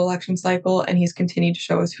 presidential election cycle, and he's continued to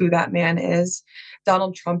show us who that man is.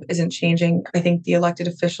 Donald Trump isn't changing. I think the elected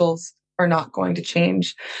officials are not going to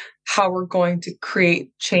change. How we're going to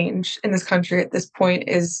create change in this country at this point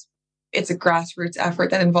is it's a grassroots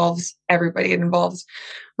effort that involves everybody. It involves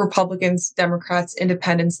Republicans, Democrats,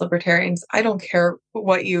 independents, libertarians. I don't care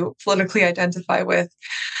what you politically identify with.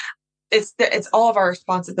 It's all of our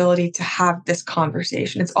responsibility to have this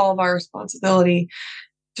conversation. It's all of our responsibility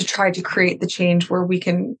to try to create the change where we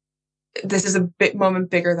can. This is a big moment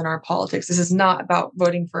bigger than our politics. This is not about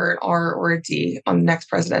voting for an R or a D on the next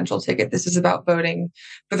presidential ticket. This is about voting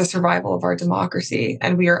for the survival of our democracy.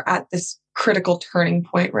 And we are at this critical turning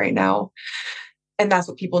point right now. And that's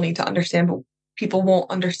what people need to understand. But people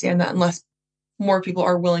won't understand that unless more people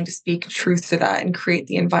are willing to speak truth to that and create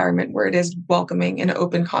the environment where it is welcoming and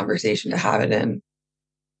open conversation to have it in.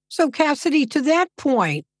 So, Cassidy, to that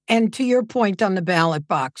point, and to your point on the ballot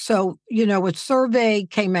box, so, a survey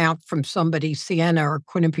came out from somebody, Siena or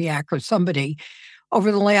Quinnipiac or somebody,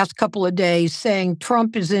 over the last couple of days saying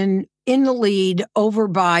Trump is in the lead over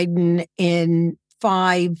Biden in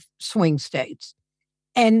 5 swing states.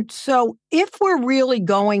 And so if we're really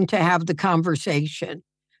going to have the conversation,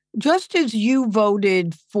 just as you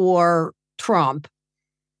voted for Trump,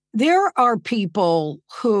 there are people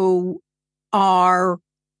who are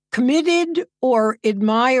committed or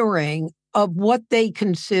admiring of what they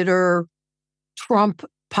consider Trump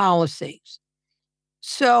policies.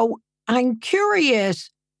 So I'm curious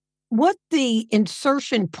what the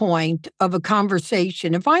insertion point of a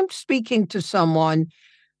conversation, if I'm speaking to someone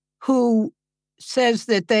who says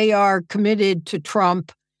that they are committed to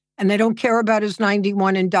Trump and they don't care about his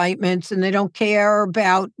 91 indictments and they don't care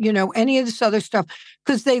about, any of this other stuff,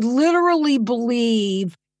 because they literally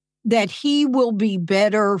believe that he will be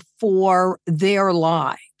better for their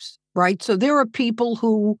lives, right? So there are people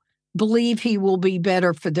who believe he will be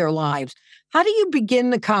better for their lives. How do you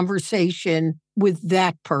begin the conversation with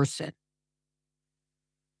that person?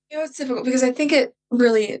 It's difficult because I think it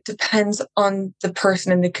really depends on the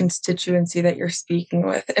person and the constituency that you're speaking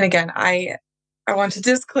with. And again, I want to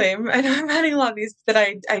disclaim, and I'm having a lot of these, that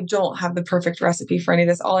I don't have the perfect recipe for any of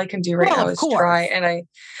this. All I can do right now is try. And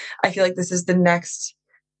I feel like this is the next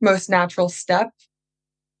most natural step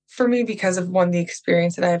for me because of the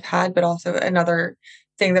experience that I've had, but also another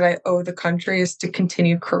thing that I owe the country is to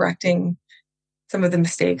continue correcting some of the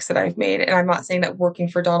mistakes that I've made. And I'm not saying that working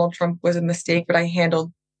for Donald Trump was a mistake, but I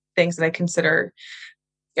handled things that I consider,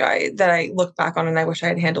 that I look back on and I wish I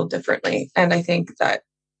had handled differently. And I think that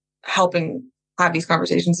helping have these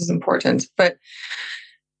conversations is important. But,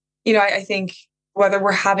 I think whether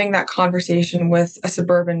we're having that conversation with a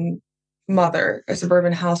suburban mother, a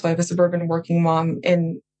suburban housewife, a suburban working mom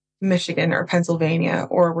in Michigan or Pennsylvania,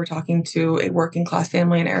 or we're talking to a working class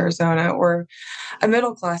family in Arizona or a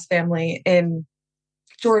middle class family in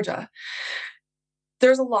Georgia,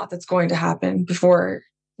 there's a lot that's going to happen before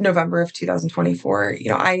November of 2024.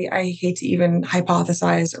 I hate to even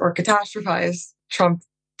hypothesize or catastrophize Trump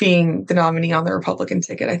being the nominee on the Republican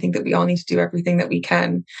ticket. I think that we all need to do everything that we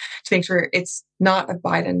can to make sure it's not a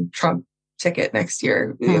Biden-Trump ticket next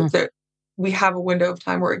year. We have a window of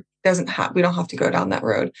time where we don't have to go down that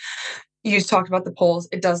road. You just talked about the polls.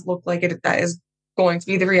 It does look like that is going to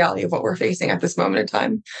be the reality of what we're facing at this moment in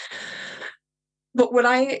time. But what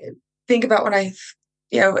I think about when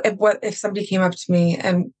if somebody came up to me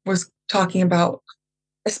and was talking about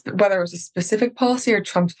whether it was a specific policy or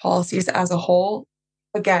Trump's policies as a whole,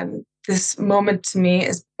 again, this moment to me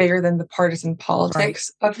is bigger than the partisan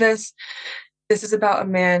politics of this. This is about a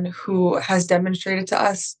man who has demonstrated to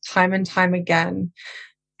us time and time again,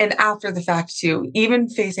 and after the fact too, even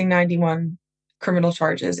facing 91 criminal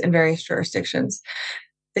charges in various jurisdictions,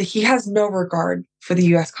 that he has no regard for the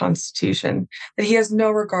U.S. Constitution, that he has no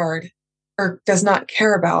regard or does not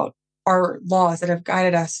care about our laws that have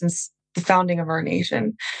guided us since the founding of our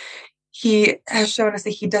nation. He has shown us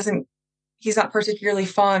that he's not particularly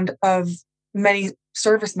fond of many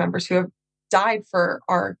service members who have died for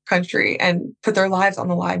our country and put their lives on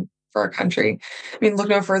the line for our country. I mean, look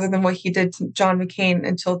no further than what he did to John McCain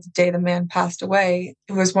until the day the man passed away,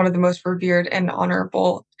 who was one of the most revered and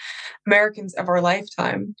honorable Americans of our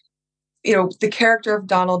lifetime. The character of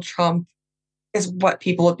Donald Trump is what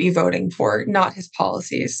people would be voting for, not his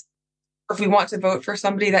policies. If we want to vote for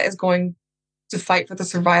somebody that is going to fight for the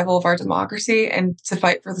survival of our democracy and to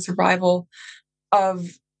fight for the survival of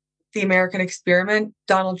the American experiment,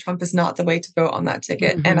 Donald Trump is not the way to vote on that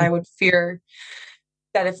ticket. Mm-hmm. And I would fear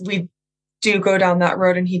that if we do go down that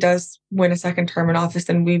road and he does win a second term in office,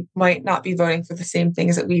 then we might not be voting for the same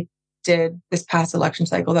things that we did this past election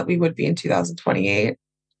cycle that we would be in 2028.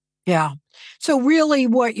 Yeah. So really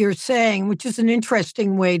what you're saying, which is an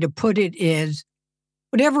interesting way to put it, is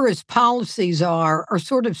whatever his policies are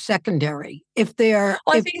sort of secondary. I think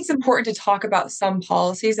it's important to talk about some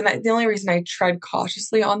policies. And the only reason I tread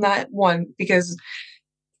cautiously on that one, because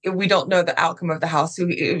we don't know the outcome of the House. So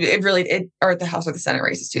or the House or the Senate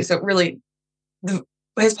races too. So really,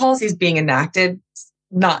 his policies being enacted,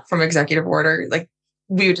 not from executive order, like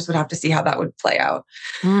we would have to see how that would play out.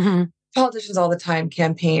 Mm-hmm. Politicians all the time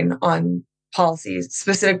campaign on policies,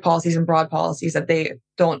 specific policies and broad policies that they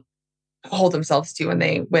don't hold themselves to when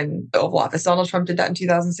they win the Oval Office. Donald Trump did that in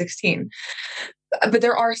 2016. But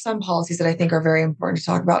there are some policies that I think are very important to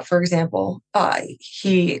talk about. For example,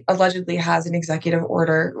 he allegedly has an executive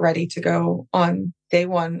order ready to go on day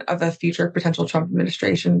one of a future potential Trump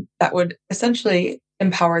administration that would essentially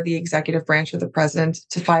empower the executive branch of the president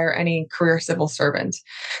to fire any career civil servant,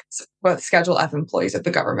 both Schedule F employees of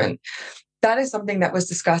the government. That is something that was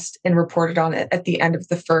discussed and reported on at the end of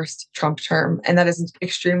the first Trump term. And that is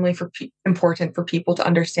extremely important for people to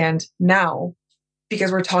understand now,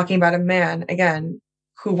 because we're talking about a man, again,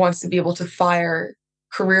 who wants to be able to fire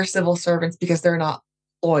career civil servants because they're not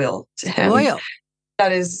loyal to him.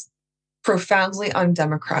 That is profoundly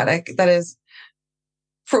undemocratic. That is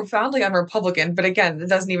profoundly un-Republican. But again, it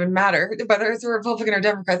doesn't even matter whether it's a Republican or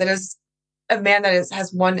Democrat. That is a man that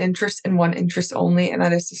has one interest and one interest only, and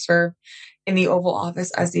that is to serve in the Oval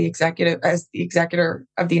Office as the executor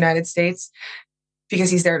of the United States, because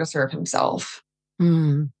he's there to serve himself.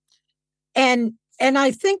 Mm. And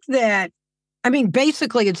I think that,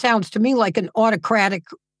 basically it sounds to me like an autocratic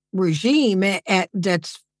regime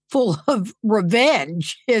that's full of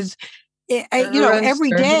revenge. Every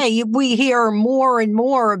day we hear more and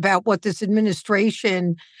more about what this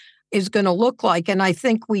administration is going to look like. And I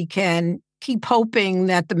think we can keep hoping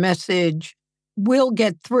that the message will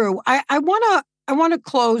get through. I want to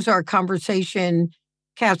close our conversation,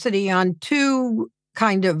 Cassidy, on two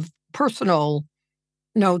kind of personal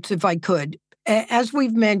notes, if I could. As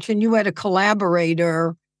we've mentioned, you had a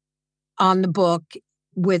collaborator on the book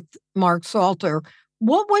with Mark Salter.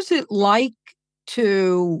 What was it like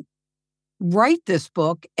to write this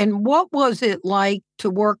book, and what was it like to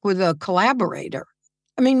work with a collaborator?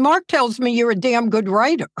 Mark tells me you're a damn good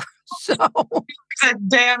writer. So a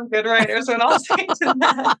damn good writer is what I'll say to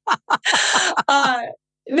that.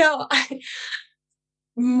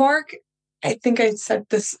 Mark, I think I said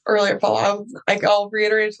this earlier, Paul. I'll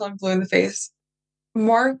reiterate until I'm blue in the face.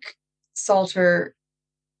 Mark Salter,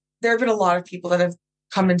 there have been a lot of people that have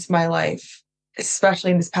come into my life,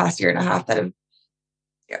 especially in this past year and a half, that have,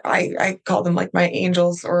 I call them like my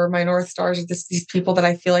angels or my North Stars, or these people that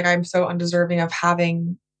I feel like I'm so undeserving of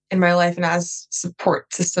having in my life and as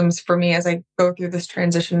support systems for me as I go through this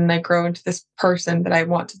transition and I grow into this person that I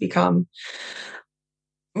want to become.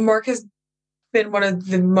 Mark has been one of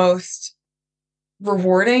the most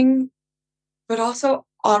rewarding, but also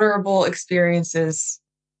honorable experiences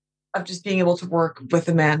of just being able to work with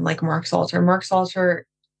a man like Mark Salter. Mark Salter,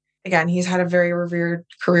 again, he's had a very revered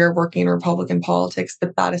career working in Republican politics,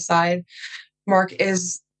 but that aside, Mark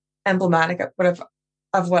is emblematic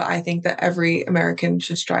of what I think that every American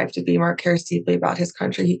should strive to be. Mark cares deeply about his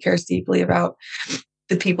country. He cares deeply about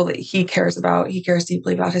the people that he cares about. He cares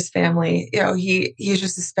deeply about his family. He's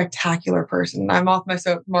just a spectacular person. I'm off my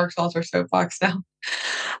Mark Salter soapbox now.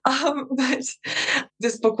 But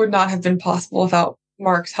this book would not have been possible without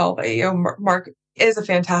Mark's help. Mark is a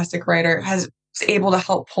fantastic writer, was able to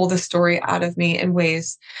help pull the story out of me in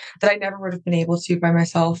ways that I never would have been able to by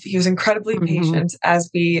myself. He was incredibly patient as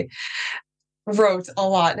we wrote a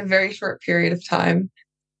lot in a very short period of time.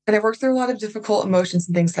 And I worked through a lot of difficult emotions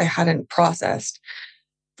and things that I hadn't processed.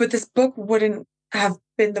 But this book wouldn't have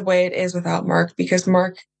been the way it is without Mark, because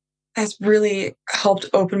Mark has really helped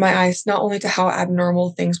open my eyes, not only to how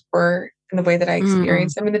abnormal things were in the way that I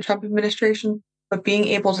experienced them in the Trump administration, but being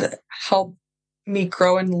able to help me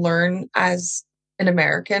grow and learn as an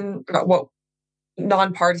American about what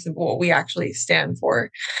nonpartisan, what we actually stand for.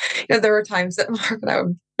 There were times that Mark and I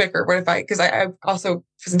would bicker, because I also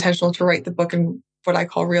was intentional to write the book in what I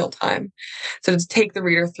call real time. So to take the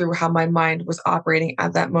reader through how my mind was operating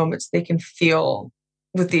at that moment so they can feel,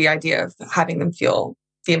 with the idea of having them feel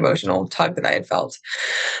the emotional tug that I had felt.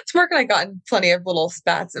 So Mark and I got in plenty of little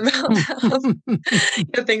spats about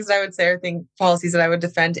things that I would say or policies that I would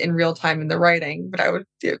defend in real time in the writing, but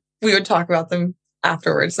we would talk about them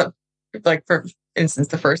afterwards, like for instance,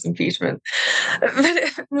 the first impeachment.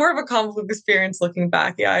 But more of a convoluted experience looking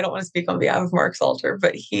back. Yeah, I don't want to speak on behalf of Mark Salter,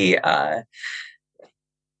 but he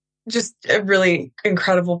just a really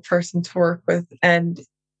incredible person to work with. And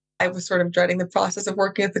I was sort of dreading the process of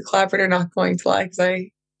working with the collaborator, not going to lie, because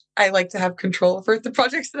I like to have control over the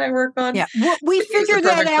projects that I work on. Yeah, well, we figure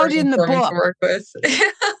that out in the book. To work with.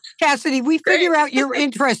 Cassidy, we figure out your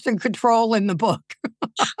interest and control in the book.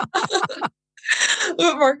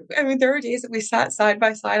 Mark, I mean, there were days that we sat side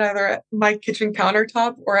by side, either at my kitchen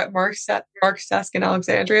countertop or at Mark's desk in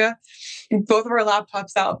Alexandria, and both of our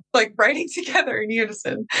laptops out, like writing together in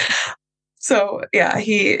unison. So yeah,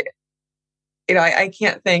 I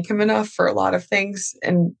can't thank him enough for a lot of things,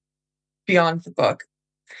 and beyond the book,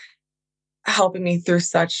 helping me through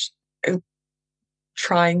such a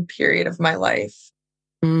trying period of my life.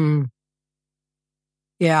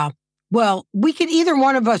 Yeah. Well, either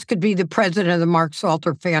one of us could be the president of the Mark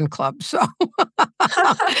Salter fan club. So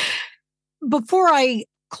before I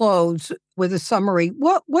close with a summary,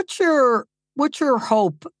 what's your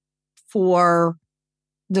hope for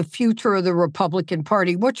the future of the Republican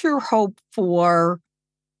Party? What's your hope for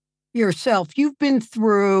yourself? You've been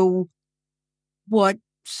through what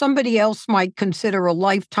somebody else might consider a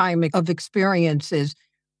lifetime of experiences.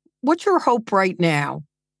 What's your hope right now?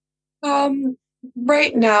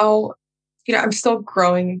 Right now, I'm still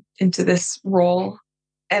growing into this role,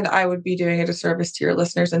 and I would be doing a disservice to your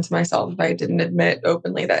listeners and to myself if I didn't admit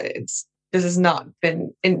openly that this has not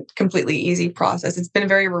been a completely easy process. It's been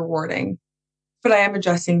very rewarding, but I am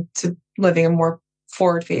adjusting to living a more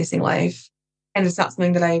forward-facing life, and it's not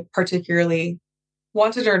something that I particularly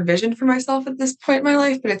wanted or envisioned for myself at this point in my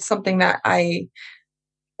life, but it's something that I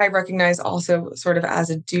recognize also sort of as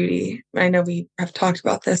a duty. I know we have talked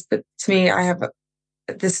about this, but to me, I have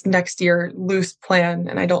this next year loose plan,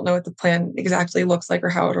 and I don't know what the plan exactly looks like or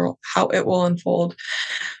how it will unfold.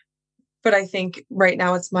 But I think right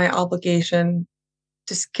now it's my obligation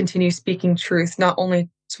to continue speaking truth, not only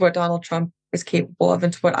to what Donald Trump is capable of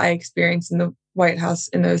and to what I experienced in the White House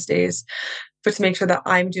in those days, but to make sure that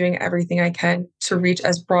I'm doing everything I can to reach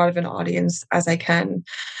as broad of an audience as I can,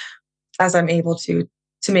 as I'm able to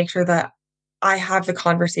make sure that I have the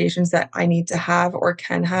conversations that I need to have or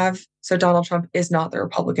can have, so Donald Trump is not the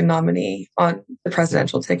Republican nominee on the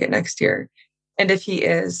presidential ticket next year. And if he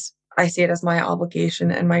is, I see it as my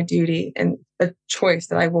obligation and my duty and a choice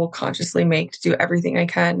that I will consciously make to do everything I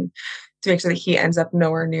can to make sure that he ends up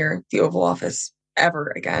nowhere near the Oval Office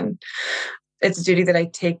ever again. It's a duty that I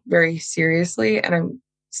take very seriously, and I'm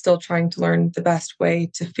still trying to learn the best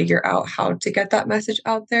way to figure out how to get that message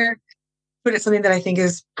out there. But it's something that I think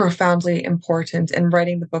is profoundly important, and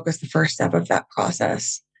writing the book was the first step of that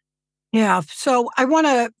process. Yeah. So I want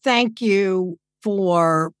to thank you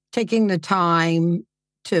for taking the time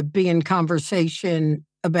to be in conversation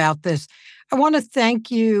about this. I want to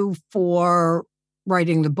thank you for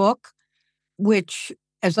writing the book, which,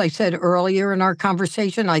 as I said earlier in our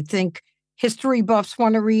conversation, I think history buffs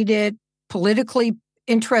want to read it. Politically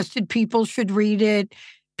interested people should read it.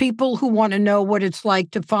 People who want to know what it's like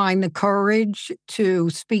to find the courage to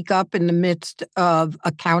speak up in the midst of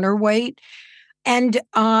a counterweight. And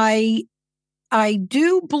I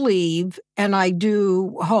do believe, and I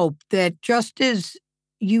do hope that just as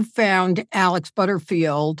you found Alex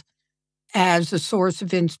Butterfield as a source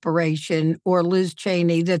of inspiration, or Liz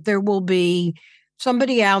Cheney, that there will be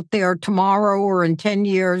somebody out there tomorrow or in 10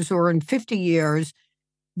 years or in 50 years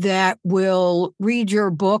that will read your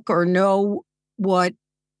book or know what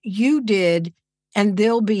you did, and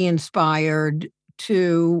they'll be inspired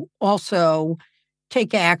to also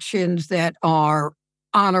take actions that are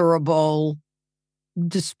honorable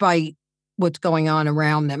despite what's going on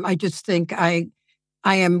around them. I just think I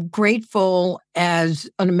am grateful as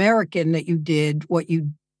an American that you did what you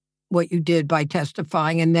did by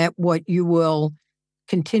testifying, and that what you will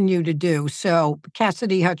continue to do. So,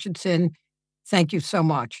 Cassidy Hutchinson, thank you so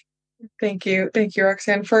much. Thank you. Thank you,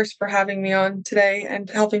 Roxanne, first for having me on today and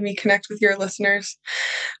helping me connect with your listeners,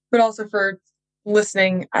 but also for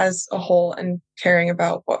listening as a whole and caring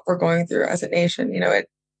about what we're going through as a nation. It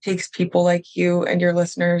takes people like you and your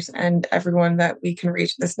listeners and everyone that we can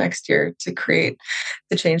reach this next year to create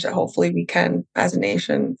the change that hopefully we can as a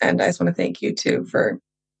nation. And I just want to thank you too for,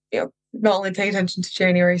 not only paying attention to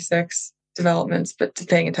January 6th developments, but to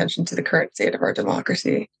paying attention to the current state of our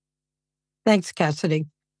democracy. Thanks, Cassidy.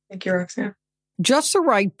 Thank you, Roxanne. Just the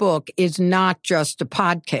Right Book is not just a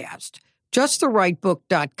podcast.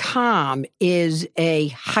 JustTheRightBook.com is a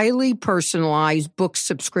highly personalized book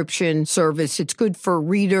subscription service. It's good for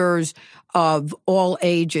readers of all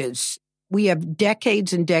ages. We have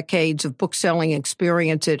decades and decades of book-selling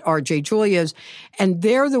experience at RJ Julia's, and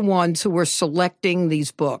they're the ones who are selecting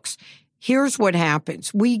these books. Here's what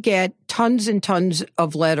happens. We get tons and tons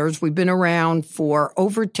of letters. We've been around for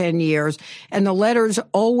over 10 years, and the letters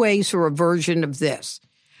always are a version of this.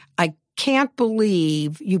 I can't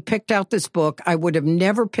believe you picked out this book. I would have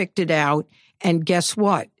never picked it out. And guess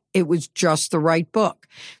what? It was just the right book.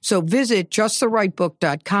 So visit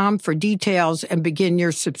justtherightbook.com for details and begin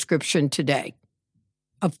your subscription today.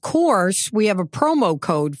 Of course, we have a promo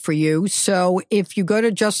code for you. So if you go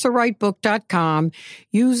to justtherightbook.com,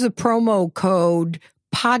 use the promo code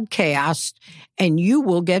podcast, and you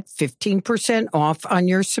will get 15% off on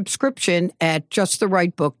your subscription at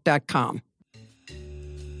justtherightbook.com.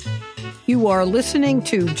 You are listening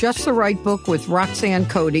to Just the Right Book with Roxanne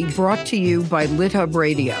Cody, brought to you by LitHub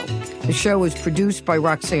Radio. The show is produced by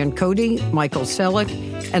Roxanne Cody, Michael Selleck,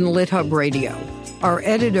 and LitHub Radio. Our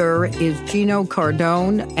editor is Gino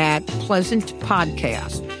Cardone at Pleasant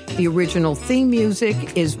Podcast. The original theme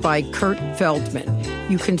music is by Kurt Feldman.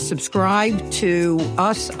 You can subscribe to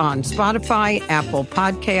us on Spotify, Apple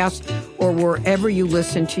Podcasts, or wherever you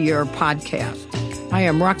listen to your podcast. I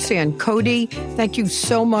am Roxanne Cody. Thank you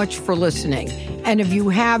so much for listening. And if you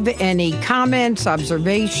have any comments,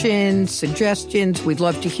 observations, suggestions, we'd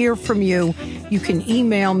love to hear from you. You can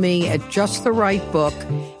email me at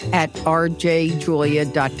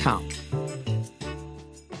justtherightbook@rjjulia.com.